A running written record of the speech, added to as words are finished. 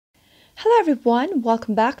Hello everyone,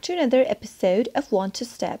 welcome back to another episode of Want to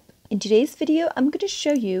Step. In today's video, I'm going to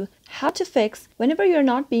show you how to fix whenever you're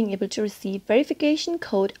not being able to receive verification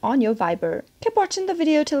code on your Viber. Keep watching the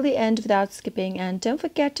video till the end without skipping, and don't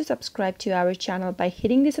forget to subscribe to our channel by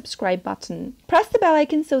hitting the subscribe button. Press the bell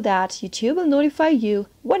icon so that YouTube will notify you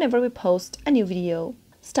whenever we post a new video.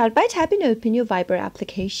 Start by tapping open your Viber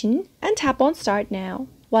application and tap on Start Now.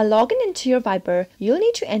 While logging into your Viber, you'll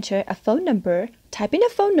need to enter a phone number. Type in a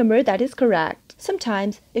phone number that is correct.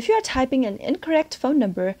 Sometimes, if you are typing an incorrect phone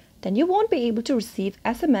number, then you won't be able to receive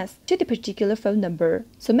SMS to the particular phone number.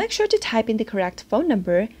 So make sure to type in the correct phone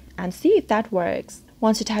number and see if that works.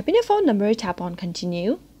 Once you type in your phone number, tap on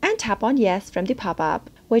Continue and tap on Yes from the pop-up.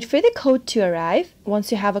 Wait for the code to arrive. Once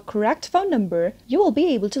you have a correct phone number, you will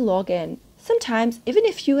be able to log in. Sometimes, even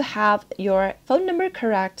if you have your phone number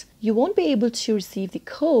correct, you won't be able to receive the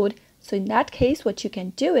code. So in that case, what you can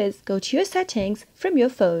do is go to your settings from your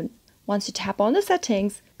phone. Once you tap on the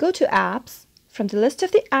settings, go to Apps. From the list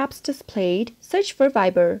of the apps displayed, search for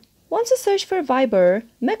Viber. Once you search for Viber,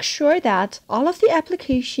 make sure that all of the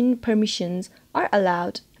application permissions are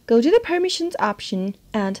allowed. Go to the Permissions option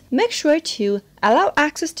and make sure to allow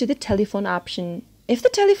access to the telephone option. If the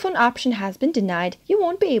telephone option has been denied, you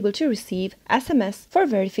won't be able to receive SMS for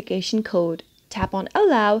verification code. Tap on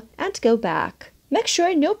Allow and go back. Make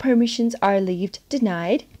sure no permissions are left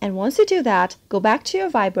denied, and once you do that, go back to your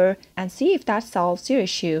Viber and see if that solves your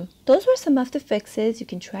issue. Those were some of the fixes you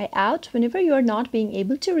can try out whenever you are not being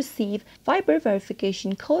able to receive Viber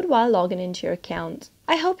verification code while logging into your account.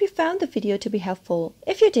 I hope you found the video to be helpful.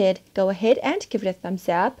 If you did, go ahead and give it a thumbs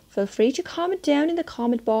up. Feel free to comment down in the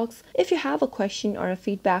comment box if you have a question or a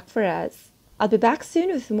feedback for us. I'll be back soon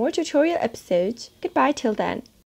with more tutorial episodes. Goodbye till then.